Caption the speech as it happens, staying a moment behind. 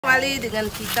Kembali dengan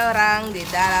kita orang di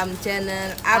dalam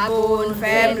channel Abun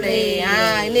Family.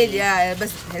 Ini dia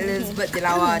Elizabeth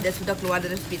Jelawa. Dia sudah keluar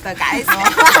dari hospital, guys.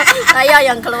 Saya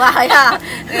yang keluar ya.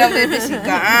 Dari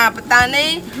fisika. Petang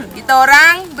ni kita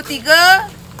orang bertiga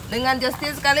dengan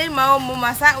Justin sekali mau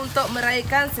memasak untuk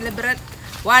meraihkan celebrate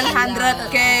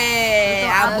 100k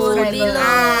Abun Bilun.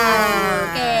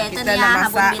 Kita nak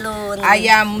masak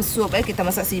ayam sup. Kita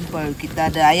masak simple.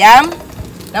 Kita ada ayam.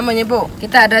 Namanya Bu?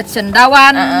 Kita ada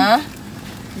cendawan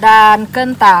dan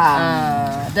kentang.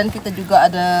 Dan kita juga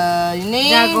ada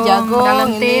ini jagung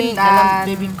dalam ini tin dalam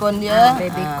baby corn dia.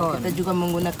 Kita juga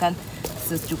menggunakan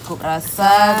secukup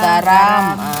rasa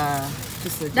garam.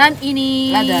 Dan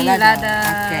ini lada.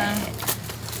 Okey.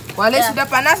 Kuali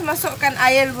sudah panas, masukkan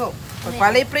air Bu.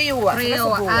 Kuali priu.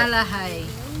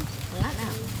 Alahai.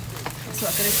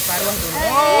 Masuk ke separuh dulu.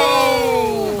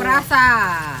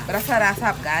 Berasa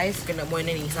rasap guys. Kena mau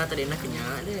ini nisa tadi nak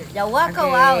kenyang deh. jauh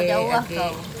kau, jauh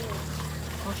kau.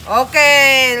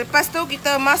 Okey, lepas tu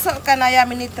kita masukkan ayam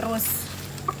ini terus.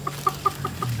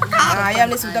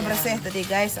 Ayam ni sudah bersih tadi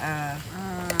guys.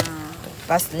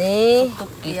 Lepas ni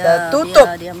kita tutup.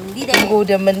 Dia mendidih. Tunggu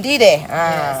dia mendidih.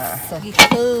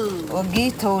 Gitu. Oh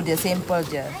gitu, dia simple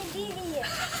je.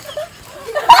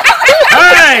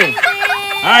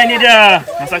 Hai, ini dia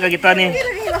masakan kita ni.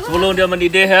 Sebelum dia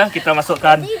mendidih ya, kita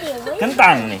masukkan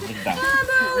kentang ni, kentang.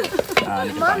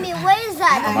 Ni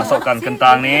kentang. Kita masukkan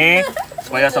kentang ni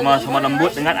supaya sama-sama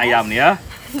lembut dengan ayam ni ya.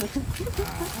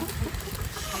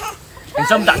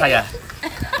 Insam tak saya.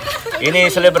 Ini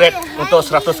celebrate untuk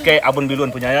 100k Abun Bilun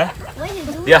punya ya.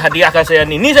 Dia hadiahkan saya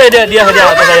ni. Ni saya dia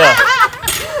hadiahkan saya.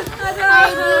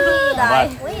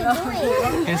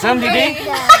 Handsome Didi?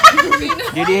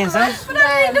 Didi handsome?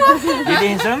 Didi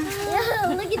handsome?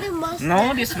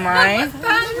 No, this mine.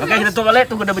 Okay, kita tutup balik,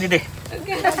 tunggu dah mendidih.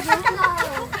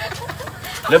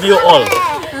 Love you all.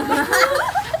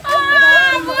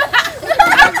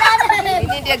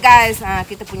 Ini dia guys.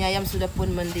 Kita punya ayam sudah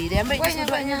pun mendidih. Ambil je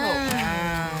sudutnya Bu.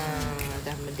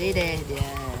 Dah mendidih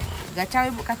dia. Kacau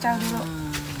Ibu, kacau dulu.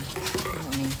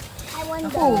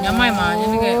 Nyamai mah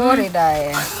ini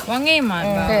kayak. Wangi mah.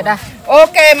 Okey dah.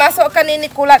 Okey, masukkan ini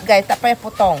kulat guys, tak payah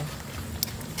potong.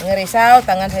 Jangan risau,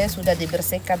 tangan saya sudah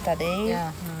dibersihkan tadi.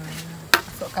 Ya.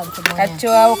 Masukkan semuanya.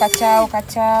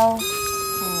 Kacau.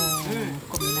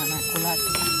 Kulat.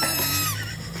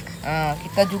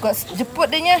 Kita juga jeput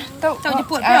dia. Tahu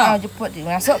jeput dia. Jeput dia.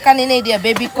 Masukkan ini dia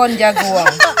baby corn jagung.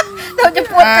 Tahu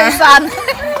jeput pisan.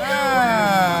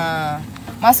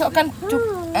 Masukkan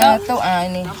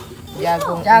ini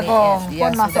jagung ini, dia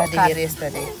sudah diiris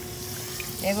tadi.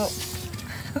 Ya Bu.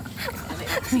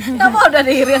 Kenapa udah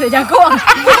diiris ada jagung?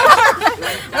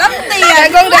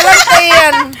 Jagung dalam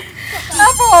tin.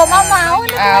 Apa mama?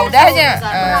 Udahnya.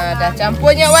 Dah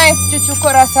campurnya weh.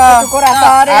 Cukup rasa.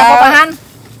 Dia apa bahan?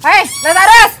 Hei,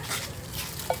 Lazares.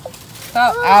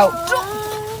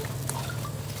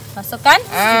 Masukkan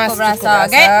cukup rasa,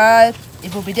 okey?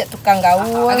 Ibu bidik tukang gaul.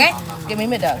 Okey. Okey,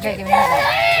 Mimet dah.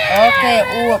 Okey,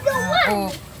 Up.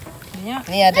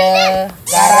 Ni ada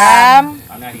garam.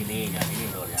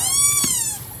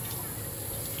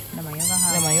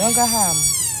 Namanya gaham.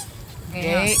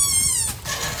 Okey.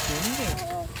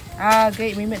 Okey,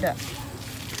 Mimet dah.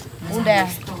 Udah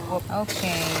cukup.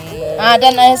 Okey.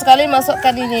 Dan akhir sekali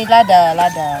masukkan ini lada.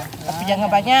 Tapi jangan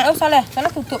banyak. Salah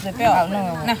tutup tapi.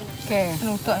 Nah, okey.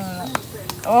 Tutup.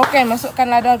 Okey, masukkan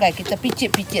lada guys. Kita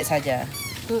picit saja.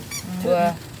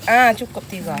 Dua. Cukup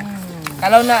 3.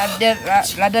 Kalau nak dia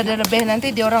lada dia lebih nanti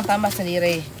dia orang tambah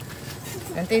sendiri.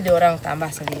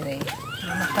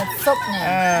 Makan supnya.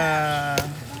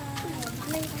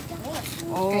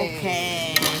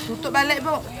 Okey. Tutup balik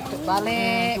Bu.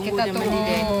 Kita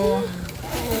tunggu.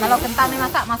 Kalau kentang ni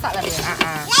masak lah dia.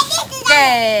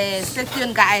 Okey, stay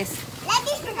tune guys.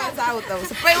 Tahu.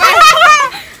 Sampai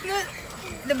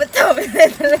dia betul.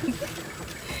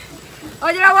 Oh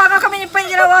jelawa kau kami nyimpan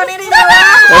jelawa ni jelawa.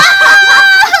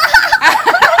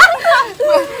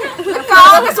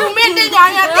 Kau kesumit dia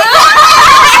jangan.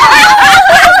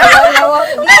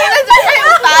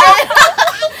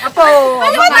 Apa?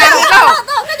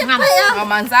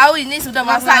 Mama tahu ini sudah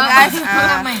masak guys.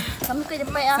 Kamu ke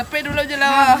jepit ah. Sampai dulu je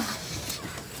lah.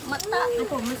 Mata.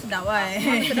 Apa mesti sedap wai.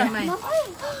 Sedap mai.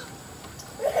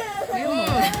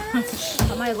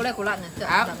 Sama yang kulat-kulatnya.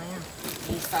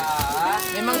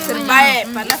 Memang terbaik.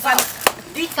 Panasan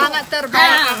sangat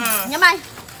terbaik. Nyamai.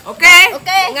 Okey.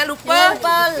 Jangan lupa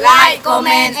like,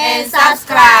 comment and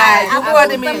subscribe.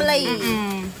 Abun Family.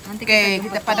 Okey,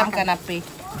 kita padamkan api.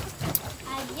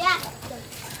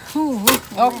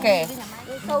 Okey.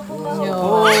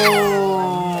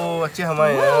 Aceh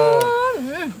hamai.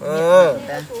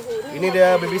 Ini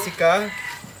dia baby Sika.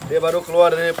 Dia baru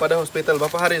keluar daripada hospital.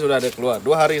 Berapa hari sudah dia keluar?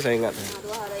 2 hari saya ingat. 2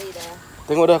 hari dah.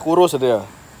 Tengok dah kurus dia.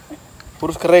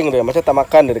 Kurus kering dia, macam tak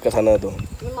makan dia dekat sana tu.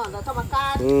 Memang dah tak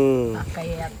makan.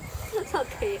 Kayak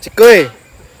Cikoy.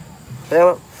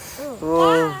 Sayang.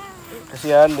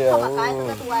 Kasihan dia. Makan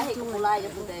kita tua hei kepulai je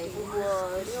budai.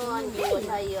 Bubur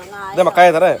saya ngai. Dia makan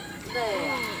tak ada?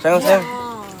 Sayang.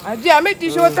 Aja ambil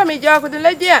tisu atas meja aku dulu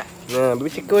aja. Nah,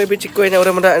 baby Cikoy ni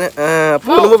orang muda ni. Apa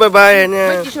nombor bye-bye ni.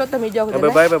 Ambil tisu atas meja aku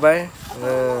dulu. Bye-bye.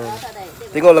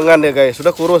 Tengok lengan dia guys, sudah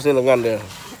kurus ni lengan dia.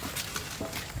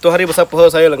 Tu hari besar paha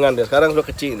saya lengan dia, sekarang sudah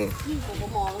kecil ni.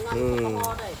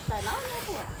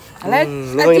 Alai,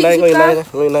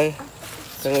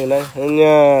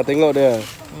 Tengok dia.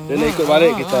 Dia nak ikut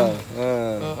balik kita.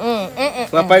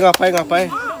 Ngapai.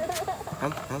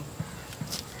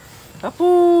 Apa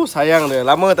sayang dia,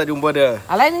 lama tak jumpa dia.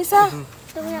 Alai Nisa.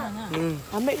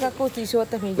 Ambil ke aku tisu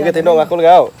atas meja. Dia tengok aku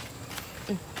kau.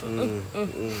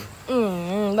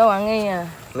 Bau angin ya.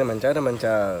 Ni mancar.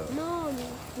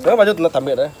 Sekarang baju tu nak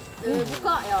ambil dah.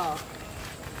 Buka ya.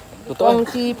 Tutup. Kong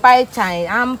chi pai chai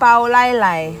ampau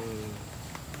lai.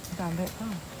 Ambil tu.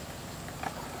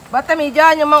 Bata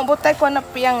meja nyemang botai ko na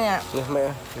piangnya. Ni mai.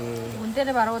 Bunte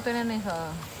dia baru tu ni so.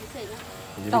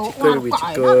 Baby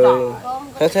Cikoy.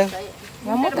 Sayang.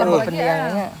 Nyamuk tamak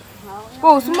pendiangnya.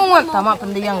 Oh, semua tamak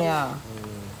pendiang ya.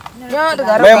 Ya,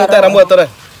 negara. Mai mutai rambut tu dah.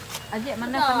 Ajak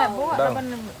mana pandai buat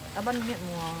aban ni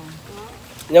muang.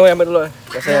 Nyawa ambil dulu.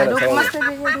 Saya nak sayang. Mas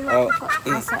dulu.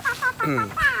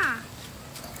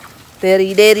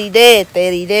 Teri de.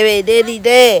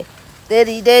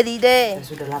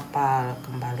 Sudah lapar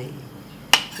kembali.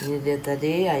 Ini dia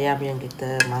tadi ayam yang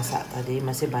kita masak tadi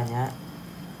masih banyak.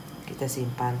 Kita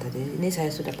simpan tadi. Ini saya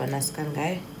sudah panaskan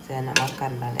guys. Saya nak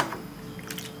makan balik.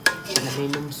 Saya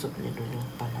minum supnya dulu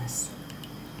panas.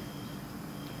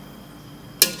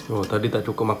 Oh, tadi tak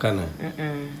cukup makan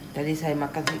Tadi saya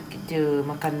makan sedikit je,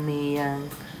 makan mie yang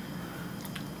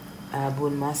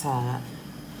Abun masak.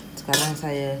 Sekarang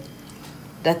saya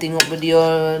dah tengok video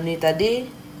ni tadi,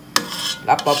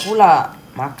 lapar pula,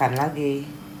 makan lagi.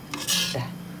 Dah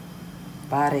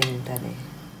baring tadi.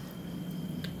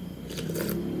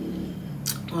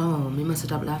 Oh, memang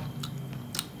sedap lah.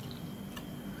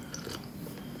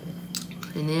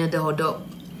 Ini ada hodok.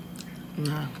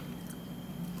 Nah.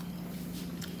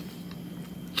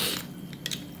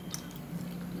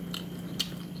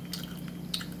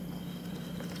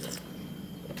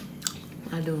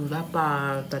 Aduh,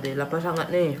 lapar tadi. Lapar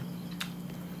sangat nih.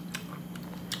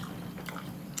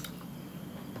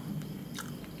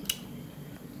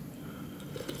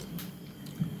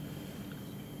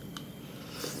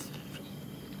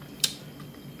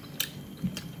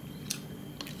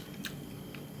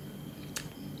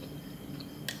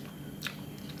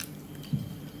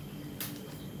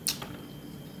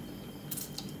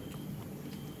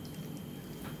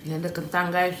 Ini ada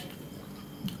kentang, guys.